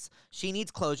than this. She needs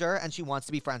closure and she wants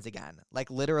to be friends again. Like,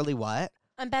 literally what?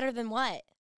 I'm better than what?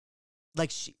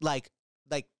 Like,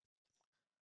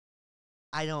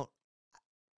 I don't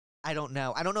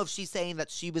know. I don't know if she's saying that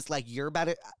she was like, you're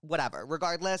better, whatever.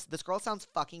 Regardless, this girl sounds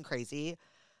fucking crazy.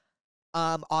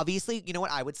 Obviously, you know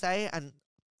what I would say? And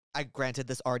granted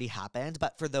this already happened,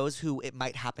 but for those who it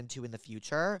might happen to in the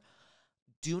future,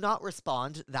 do not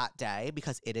respond that day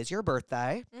because it is your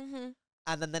birthday. Mm-hmm.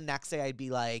 And then the next day I'd be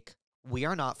like, we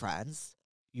are not friends.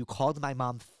 You called my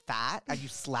mom fat and you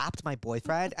slapped my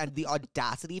boyfriend and the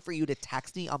audacity for you to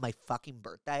text me on my fucking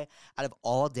birthday out of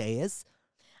all days.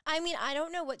 I mean, I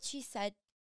don't know what she said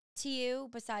to you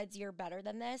besides you're better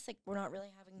than this. Like, we're not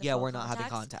really having the full we're not having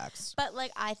context. context. But,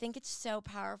 like, I think it's so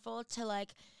powerful to,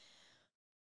 like,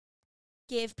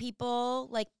 give people,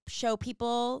 like, show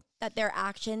people that their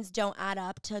actions don't add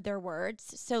up to their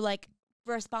words. So, like,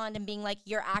 respond and being like,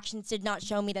 your actions did not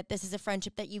show me that this is a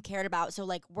friendship that you cared about. So,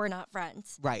 like, we're not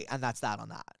friends. Right. And that's that on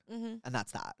that. Mm-hmm. And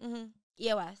that's that. Mm-hmm.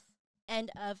 EOS. End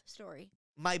of story.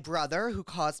 My brother, who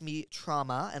caused me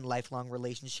trauma and lifelong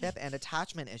relationship and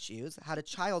attachment issues, had a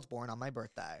child born on my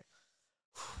birthday.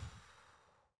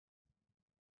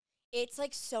 It's,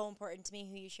 like, so important to me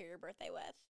who you share your birthday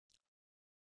with.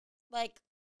 Like.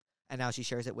 And now she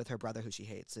shares it with her brother, who she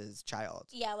hates, his child.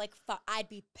 Yeah, like, I'd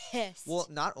be pissed. Well,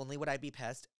 not only would I be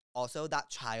pissed, also that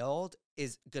child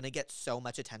is going to get so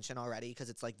much attention already because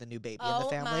it's like the new baby in the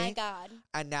family. Oh, my God.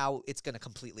 And now it's going to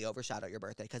completely overshadow your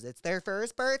birthday because it's their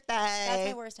first birthday. That's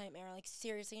my worst nightmare. Like,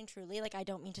 seriously and truly. Like, I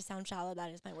don't mean to sound shallow.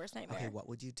 That is my worst nightmare. Okay, what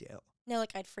would you do? No,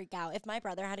 like, I'd freak out. If my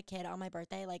brother had a kid on my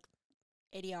birthday, like,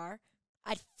 ADR,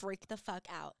 I'd freak the fuck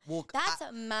out. Well, that's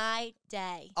my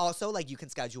day. Also, like, you can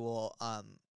schedule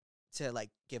to,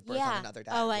 like, give birth on another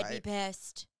day, Oh, I'd right? be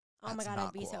pissed. Oh my God,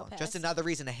 I'd be so pissed. Just another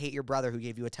reason to hate your brother who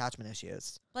gave you attachment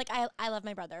issues. Like, I love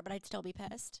my brother, but I'd still be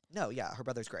pissed. No, yeah, her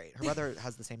brother's great. Her brother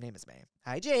has the same name as me.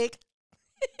 Hi, Jake.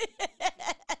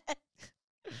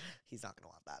 He's not going to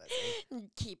want that, is he?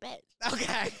 Keep it.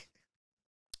 Okay.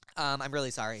 I'm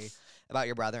really sorry about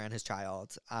your brother and his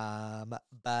child.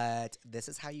 But this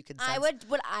is how you can sense.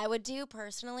 What I would do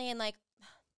personally, and like,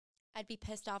 I'd be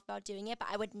pissed off about doing it, but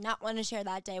I would not want to share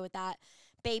that day with that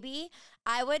baby.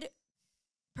 I would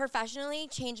professionally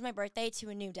change my birthday to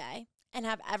a new day and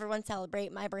have everyone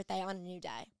celebrate my birthday on a new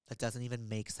day. That doesn't even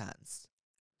make sense.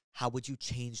 How would you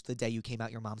change the day you came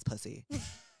out your mom's pussy?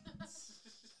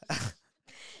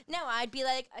 No, I'd be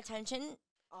like, attention,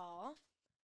 all.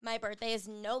 My birthday is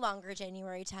no longer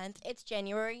January 10th. It's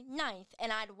January 9th.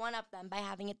 And I'd one-up them by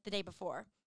having it the day before.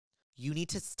 You need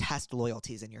to test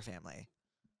loyalties in your family.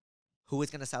 Who is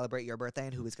going to celebrate your birthday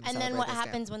and who is going to celebrate And then what this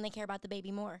happens family? when they care about the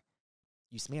baby more?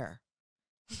 You smear.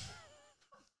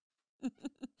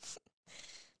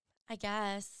 I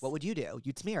guess. What would you do?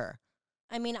 You'd smear.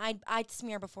 I mean, I'd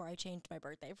smear before I changed my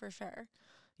birthday for sure.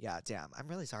 Yeah, damn. I'm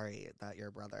really sorry that your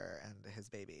brother and his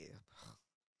baby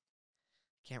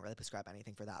can't really prescribe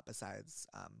anything for that besides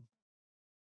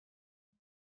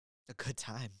a good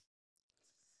time.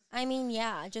 I mean,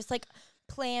 yeah, just like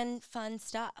plan fun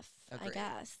stuff, I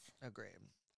guess. Agreed.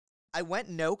 I went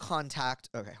no contact.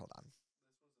 Okay, hold on.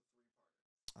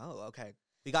 Oh, okay.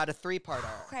 We got a 3-parter.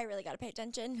 I really got to pay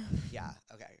attention. Yeah,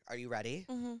 okay. Are you ready?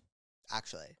 Mm-hmm.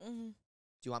 Actually. Mm-hmm.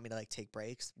 Do you want me to like take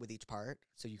breaks with each part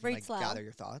so you can Read like slow. gather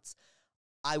your thoughts?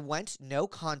 I went no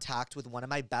contact with one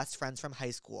of my best friends from high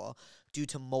school due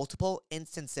to multiple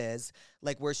instances,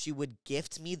 like where she would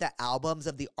gift me the albums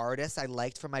of the artists I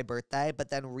liked for my birthday,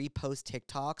 but then repost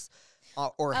TikToks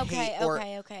or hate.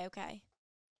 Okay.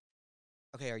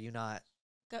 Okay, are you not?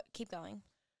 Keep going.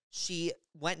 She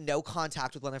went no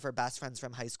contact with one of her best friends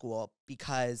from high school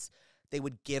because they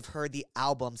would give her the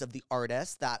albums of the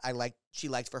artists that she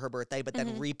liked for her birthday, but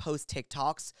then repost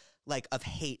TikToks like of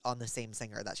hate on the same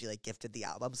singer that she like gifted the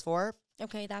albums for.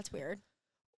 Okay, that's weird.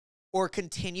 Or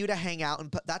continue to hang out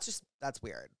and that's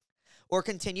weird. Or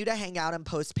continue to hang out and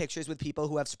post pictures with people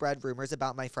who have spread rumors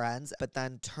about my friends, but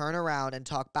then turn around and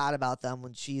talk bad about them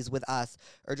when she's with us,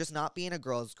 or just not being a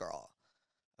girl's girl.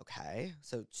 Okay,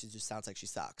 so she just sounds like she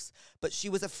sucks. But she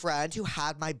was a friend who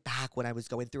had my back when I was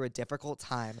going through a difficult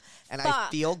time, and I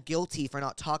feel guilty for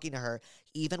not talking to her,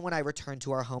 even when I returned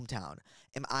to our hometown.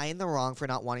 Am I in the wrong for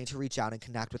not wanting to reach out and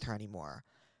connect with her anymore?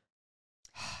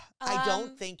 I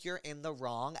don't think you're in the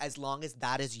wrong as long as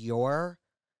that is your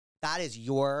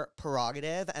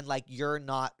prerogative, and like you're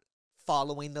not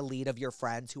following the lead of your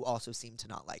friends who also seem to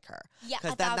not like her. Yeah,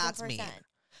 because then that's mean.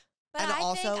 But and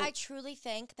I truly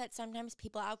think that sometimes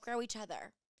people outgrow each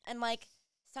other. And, like,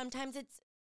 sometimes it's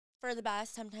for the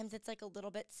best. Sometimes it's, like, a little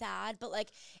bit sad. But, like,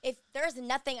 if there's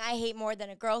nothing I hate more than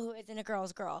a girl who isn't a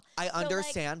girl's girl. I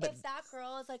understand, like, but if that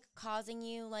girl is, like, causing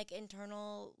you, like,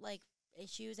 internal, like,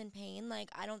 issues and pain, like,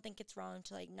 I don't think it's wrong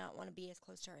to, like, not want to be as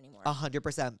close to her anymore.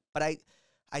 100%. But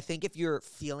I think if you're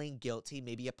feeling guilty,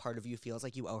 maybe a part of you feels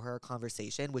like you owe her a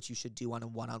conversation, which you should do on a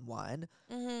one-on-one,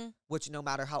 which no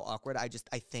matter how awkward, I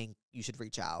think you should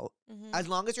reach out. As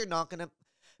long as you're not going to,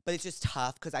 but it's just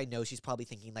tough because I know she's probably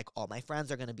thinking like all my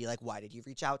friends are going to be like, why did you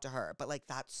reach out to her? But like,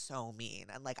 that's so mean.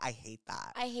 And like, I hate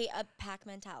that. I hate a pack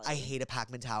mentality. I hate a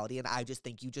pack mentality. And I just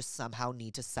think you just somehow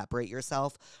need to separate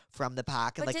yourself from the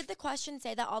pack. And but like, did the question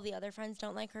say that all the other friends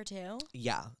don't like her too?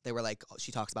 Yeah. They were like,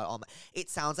 she talks about all my, it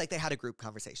sounds like they had a group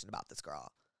conversation about this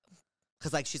girl.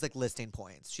 Cause like, she's like listing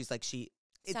points. She's like, it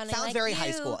sounds like very high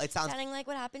school. It sounds sounding like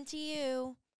what happened to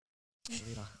you.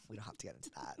 We don't have to get into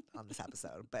that on this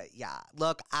episode. But yeah,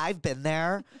 look, I've been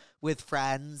there with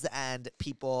friends and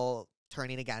people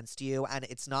turning against you, and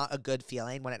it's not a good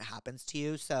feeling when it happens to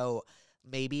you. So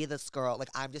maybe this girl, like,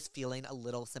 I'm just feeling a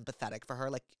little sympathetic for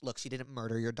her. Like, look, she didn't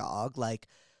murder your dog. Like,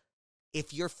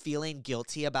 if you're feeling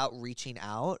guilty about reaching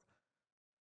out,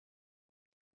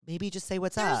 maybe just say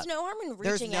what's up. There's no harm in reaching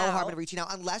out. There's no harm in reaching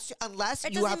out unless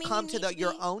you have come to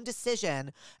your own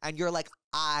decision and you're like,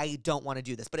 I don't want to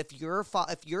do this. But if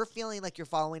you're feeling like you're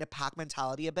following a pack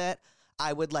mentality a bit,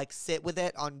 I would like sit with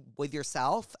it with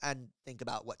yourself and think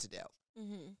about what to do.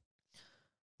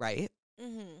 Right?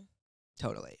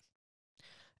 Totally.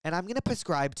 And I'm gonna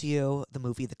prescribe to you the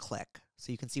movie The Click,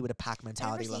 so you can see what a pack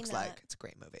mentality looks like. It's a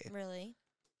great movie. Really?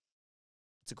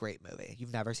 It's a great movie.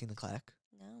 You've never seen The Click?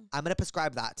 No. I'm going to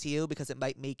prescribe that to you because it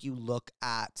might make you look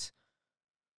at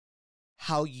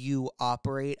how you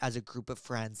operate as a group of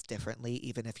friends differently,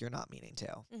 even if you're not meaning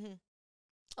to.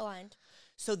 Aligned.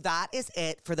 So that is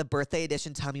it for the birthday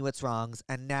edition Tell Me What's Wrongs.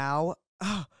 And now,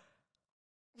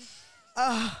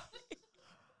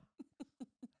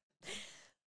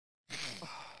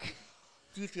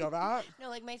 Do you feel that? No,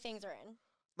 like my fangs are in.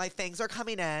 My fangs are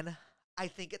coming in. I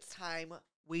think it's time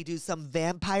we do some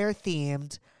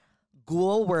vampire-themed,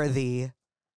 ghoul-worthy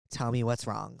tell me what's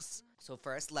wrongs. So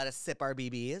first, let us sip our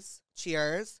BBs.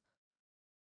 Cheers.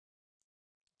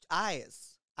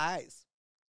 Eyes. Wow.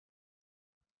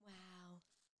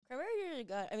 Cranberry is really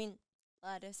good. I mean,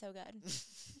 blood is so good.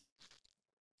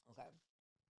 Okay.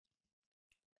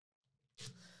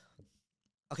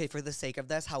 Okay, for the sake of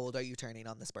this, how old are you turning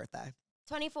on this birthday?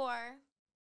 24.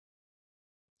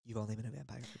 You've only been a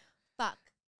vampire. Fuck.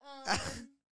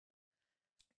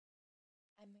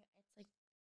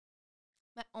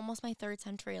 It's like almost my 3rd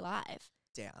century alive.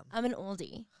 Damn. I'm an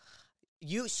oldie.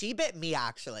 She bit me,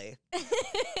 actually.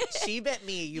 She bit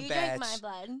me, you bitch. Drank my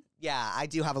blood. Yeah, I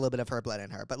do have a little bit of her blood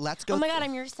in her, but let's go. Oh my God,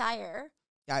 I'm your sire.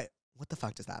 What the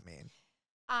fuck does that mean?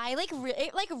 I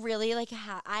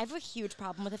have a huge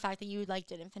problem with the fact that you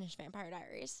didn't finish Vampire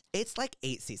Diaries. It's like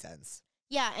 8 seasons.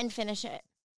 Yeah, and finish it.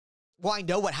 Well, I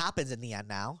know what happens in the end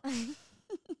now.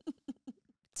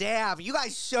 Damn, you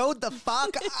guys showed the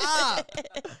fuck up.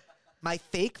 My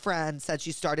fake friend said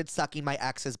she started sucking my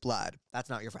ex's blood. That's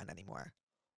not your friend anymore.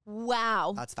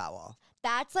 Wow. That's foul.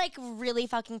 That's really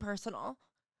fucking personal.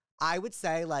 I would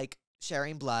say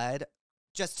sharing blood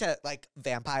just to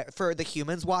vampire for the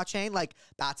humans watching,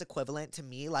 that's equivalent to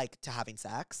me to having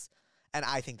sex. And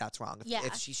I think that's wrong.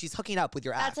 If she's hooking up with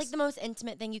your ex. That's the most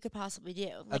intimate thing you could possibly do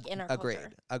in our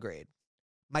culture. Agreed.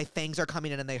 My fangs are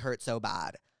coming in and they hurt so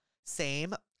bad.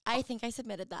 Same. I think I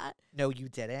submitted that. No, you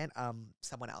didn't.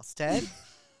 Someone else did.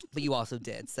 But you also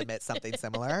did submit something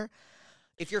similar.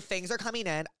 If your fangs are coming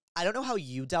in, I don't know how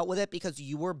you dealt with it because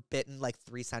you were bitten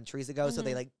 3 centuries ago, so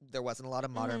there wasn't a lot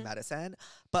of modern medicine.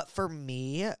 But for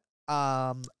me,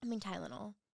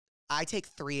 Tylenol. I take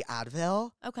 3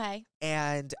 Advil. Okay.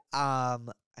 And I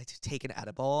take an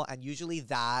edible, and usually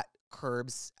that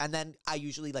curbs, and then I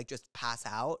usually just pass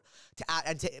out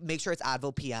to make sure it's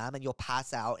Advil PM, and you'll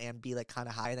pass out and be kind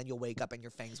of high, and then you'll wake up and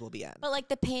your fangs will be in. But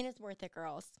the pain is worth it,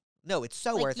 girls. No, it's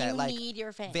so worth it. You need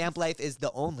your fangs. Vamp life is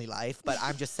the only life, but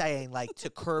I'm just saying, to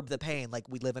curb the pain,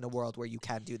 we live in a world where you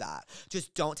can do that.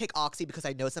 Just don't take Oxy, because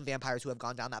I know some vampires who have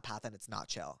gone down that path and it's not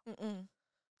chill. Mm-mm.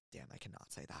 Damn, I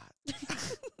cannot say that.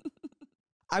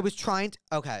 I was trying to,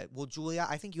 okay, well, Julia,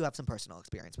 I think you have some personal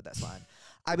experience with this one.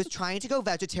 I was trying to go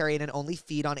vegetarian and only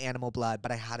feed on animal blood,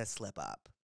 but I had a slip up.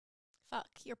 Fuck,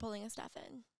 you're pulling a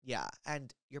Stefan. Yeah,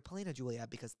 and you're pulling a Julia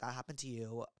because that happened to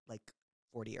you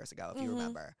 40 years ago, if you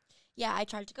remember. Yeah, I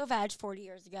tried to go veg 40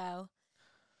 years ago.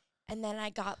 And then I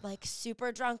got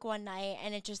super drunk one night,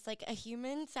 and it just a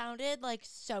human sounded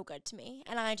so good to me.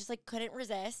 And I just couldn't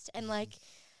resist. And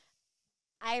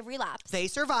I relapsed. They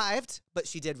survived, but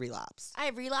she did relapse. I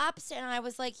relapsed, and I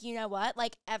was you know what?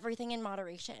 Everything in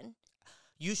moderation.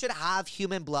 You should have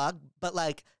human blood, but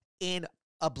in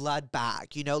a blood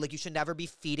bag, you should never be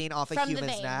feeding off a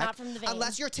human's neck. Not from the vein.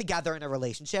 Unless you're together in a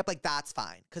relationship, that's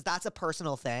fine, because that's a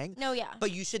personal thing. No, yeah.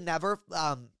 But you should never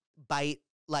bite,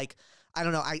 I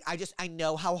don't know, I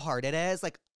know how hard it is.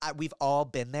 We've all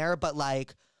been there, but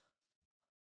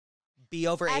be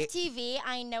over FTV,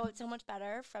 I know it's so much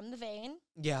better from the vein.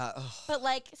 Yeah. Ugh. But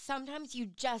sometimes you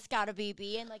just gotta be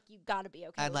and you gotta be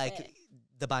okay and with it.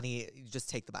 The bunny, you just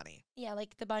take the bunny. Yeah,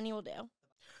 the bunny will do.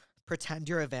 Pretend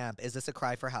you're a vamp. Is this a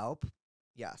cry for help?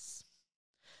 Yes.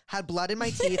 Had blood in my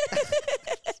teeth.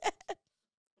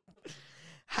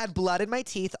 Had blood in my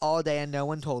teeth all day and no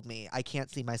one told me. I can't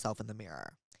see myself in the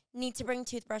mirror. Need to bring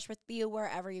toothbrush with you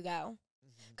wherever you go.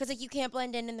 Because you can't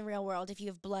blend in the real world if you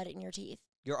have blood in your teeth.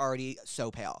 You're already so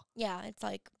pale. Yeah, it's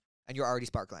And you're already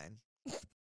sparkling.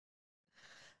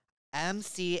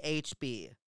 MCHB.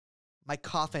 My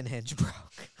coffin hinge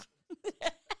broke.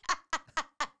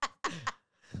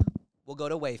 We'll go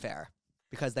to Wayfair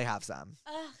because they have some.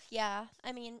 Yeah.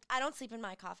 I mean, I don't sleep in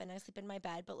my coffin. I sleep in my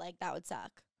bed, but that would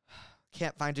suck.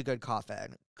 Can't find a good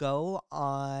coffin. Go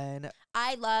on.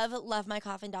 I love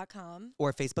lovemycoffin.com.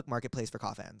 Or Facebook Marketplace for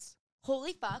coffins.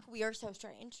 Holy fuck, we are so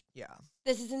strange. Yeah.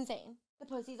 This is insane. The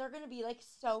pussies are going to be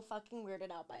so fucking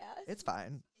weirded out by us. It's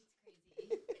fine.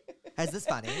 It's crazy. Is this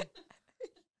funny?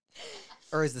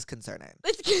 Or is this concerning?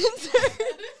 It's concerning.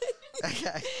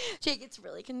 Okay. Jake, it's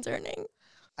really concerning.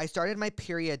 I started my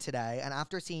period today, and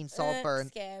after seeing Saltburn...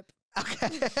 Skip.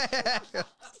 Okay.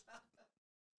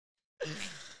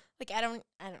 I don't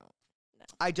know.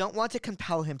 I don't want to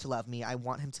compel him to love me. I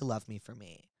want him to love me for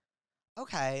me.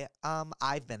 Okay.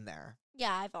 I've been there.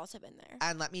 Yeah, I've also been there.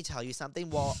 And let me tell you something.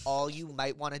 Well, all you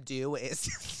might want to do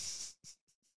is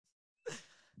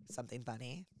something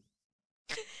funny.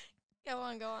 Go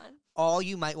on. All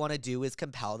you might want to do is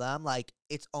compel them. Like,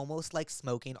 it's almost like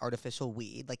smoking artificial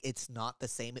weed. Like, it's not the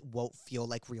same. It won't feel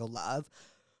like real love.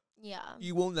 Yeah.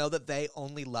 You will know that they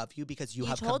only love you because you've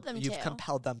compelled them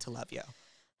to love you.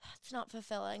 That's not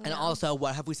fulfilling. And also,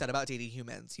 what have we said about dating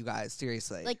humans, you guys?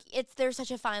 Seriously. Like, there's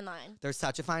such a fine line. There's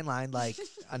such a fine line. Like,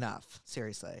 enough.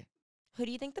 Seriously. Who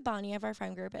do you think the Bonnie of our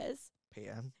friend group is?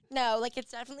 PM? No, like, it's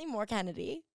definitely more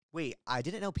Kennedy. Wait, I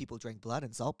didn't know people drink blood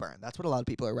and Saltburn. That's what a lot of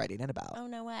people are writing in about. Oh,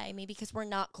 no way. Maybe because we're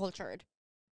not cultured.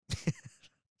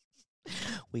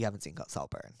 We haven't seen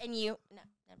Saltburn. And you? No,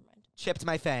 never mind. Chipped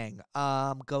my fang.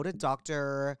 Go to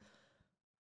Dr.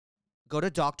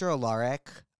 Alaric.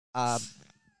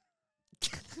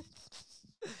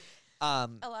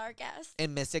 Alaricast.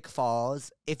 In Mystic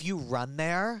Falls. If you run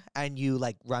there and you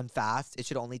like run fast, it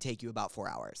should only take you about 4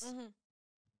 hours. Mm-hmm.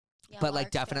 Yeah, but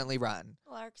like definitely good. run.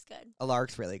 Alaric's good.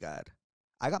 Alaric's really good.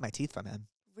 I got my teeth from him.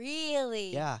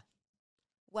 Really? Yeah.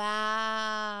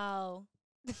 Wow.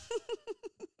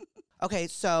 Okay,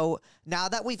 so now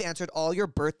that we've answered all your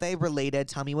birthday related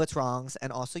tell me what's wrongs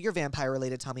and also your vampire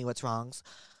related tell me what's wrongs,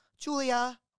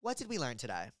 Julia, what did we learn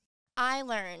today? I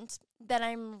learned that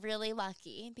I'm really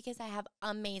lucky because I have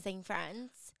amazing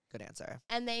friends. Good answer.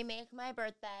 And they make my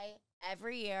birthday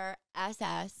every year,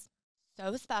 SS,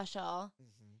 so special. Mm-hmm.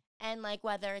 And like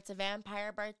whether it's a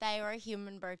vampire birthday or a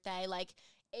human birthday, like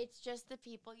it's just the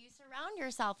people you surround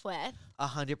yourself with.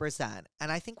 100%.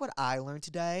 And I think what I learned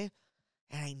today,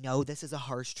 and I know this is a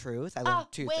harsh truth. I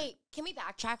learned two things. Wait, can we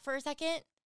backtrack for a second?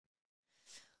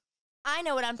 I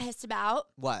know what I'm pissed about.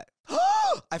 What?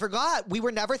 I forgot. We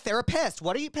were never therapists.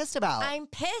 What are you pissed about? I'm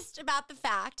pissed about the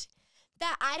fact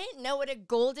that I didn't know what a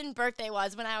golden birthday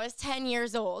was when I was 10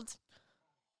 years old.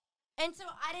 And so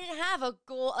I didn't have a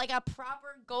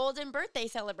proper golden birthday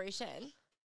celebration.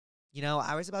 You know,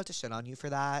 I was about to shit on you for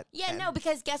that. Yeah, no,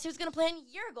 because guess who's going to plan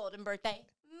your golden birthday?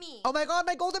 Me. Oh my God,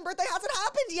 my golden birthday hasn't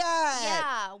happened yet.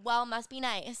 Yeah, well, must be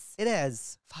nice. It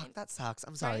is. Fuck, that sucks.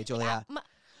 I'm sorry, right? Julia.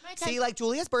 See, like,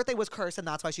 Julia's birthday was cursed, and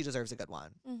that's why she deserves a good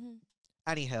one. Mm-hmm.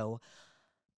 Anywho,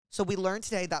 so we learned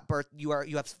today that you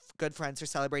have good friends who are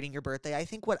celebrating your birthday. I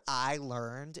think what I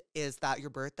learned is that your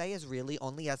birthday is really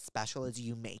only as special as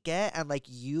you make it. And, like,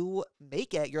 you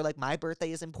make it. You're like, my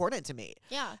birthday is important to me.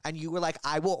 Yeah. And you were like,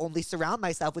 I will only surround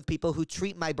myself with people who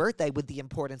treat my birthday with the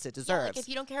importance it deserves. Yeah, like, if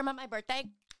you don't care about my birthday,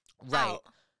 right. Out.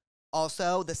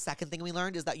 Also, the second thing we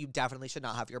learned is that you definitely should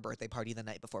not have your birthday party the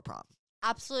night before prom.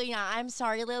 Absolutely not. I'm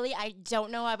sorry, Lily. I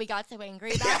don't know why we got so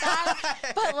angry about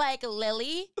that. But, like,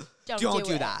 Lily, don't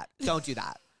do that. Don't do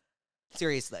that.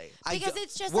 Seriously. Because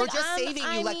it's just we're just saving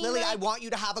you. Like, Lily, I want you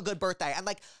to have a good birthday. And,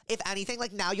 like, if anything,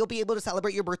 like, now you'll be able to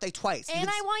celebrate your birthday twice. And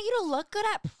I want you to look good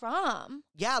at prom.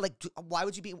 Yeah, like, why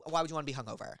would you want to be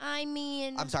hungover? I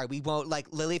mean. I'm sorry. We won't, like,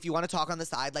 Lily, if you want to talk on the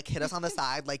side, like, hit us on the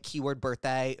side, like, keyword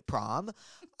birthday prom.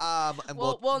 And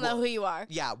we'll know who you are.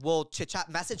 Yeah, we'll chit chat,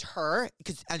 message her,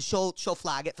 and she'll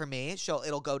flag it for me.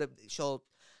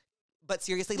 But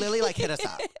seriously, Lily, like, hit us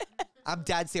up. I'm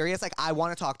dead serious. Like, I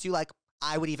want to talk to you. Like,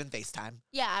 I would even FaceTime.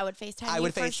 Yeah, I would FaceTime you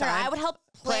for sure. I would help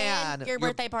plan your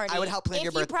birthday party. I would help plan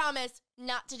your birthday. If you promise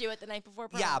not to do it the night before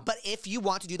prom. Yeah, but if you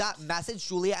want to do that, message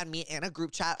Julia and me in a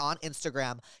group chat on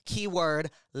Instagram. Keyword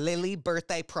Lily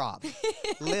birthday prom.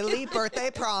 Lily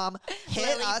birthday prom.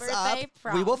 Hit Lily us up.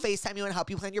 Prom. We will FaceTime you and help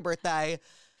you plan your birthday.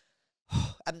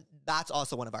 And that's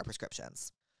also one of our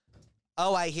prescriptions.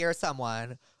 Oh, I hear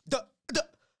someone.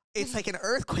 It's like an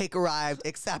earthquake arrived,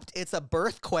 except it's a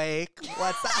birthquake.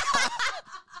 What's that?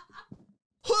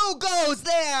 Who goes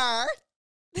there?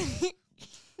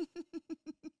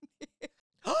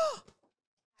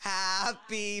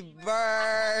 Happy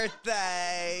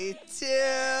birthday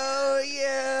to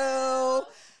you.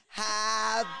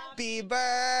 Happy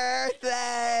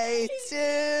birthday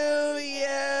to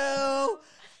you.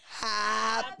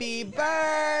 Happy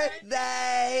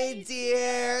birthday,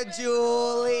 dear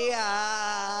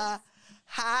Julia.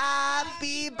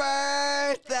 Happy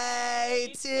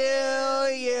birthday to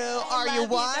you. Are you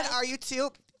one? Are you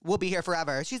two? We'll be here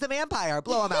forever. She's a vampire.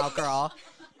 Blow him out, girl.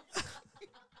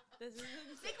 This is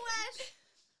Big Wish.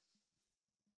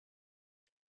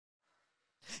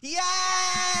 Yay!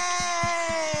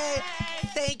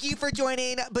 Thank you for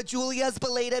joining Bejulia's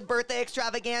Belated Birthday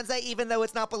Extravaganza, even though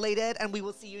it's not belated. And we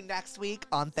will see you next week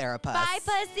on Therapuss. Bye,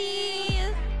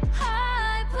 pussies.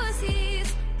 Hi,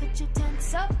 pussies. Put your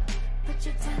tents up. Put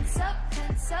your tents up,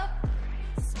 tents up.